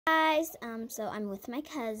Guys, so I'm with my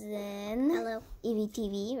cousin. Hello.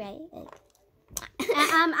 EVTV, right?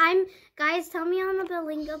 I'm guys. Tell me on the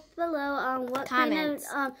link up below. What Comments.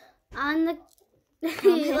 kind of on the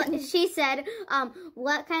she said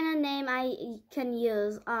what kind of name I can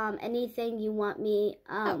use. Anything you want me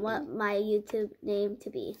want my YouTube name to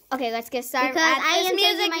be. Okay, let's get started Because at this am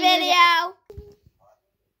music taking my video.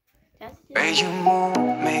 Where you move,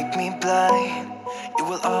 make me blind. You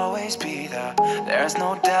will always be there. There's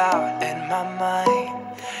no doubt in my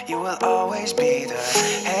mind. You will always be there.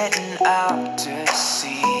 Heading out to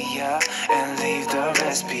see ya and leave the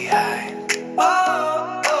rest behind.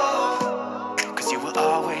 Oh, oh, 'cause you will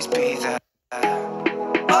always be there. Oh,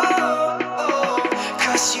 oh,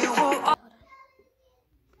 'cause you will always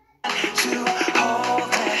to hold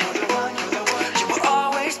me. You will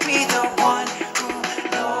always be the one who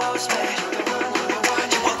knows me.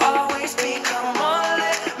 You will always be, come on,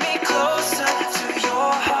 let me closer to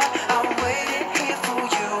your heart. I'm waiting here for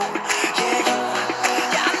you.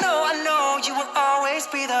 Yeah, I know, you will always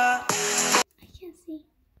be the. I can't see.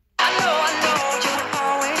 I know, you will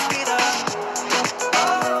always be the.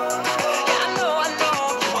 Yeah, I know,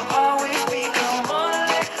 you will always be, come on,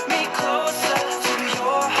 let me closer to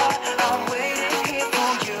your heart. I'm waiting here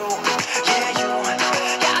for you. Yeah,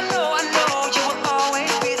 I know, you will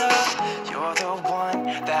always be the. You're the one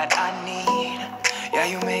that I need. Yeah,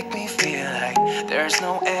 you make me feel like there's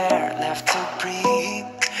no air left to breathe.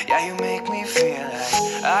 Yeah, you make me feel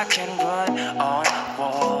like I can run on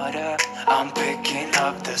water. I'm picking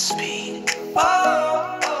up the speed.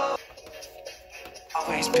 Oh,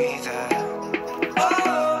 always be there.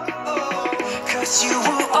 Oh, 'cause you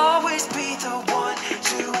will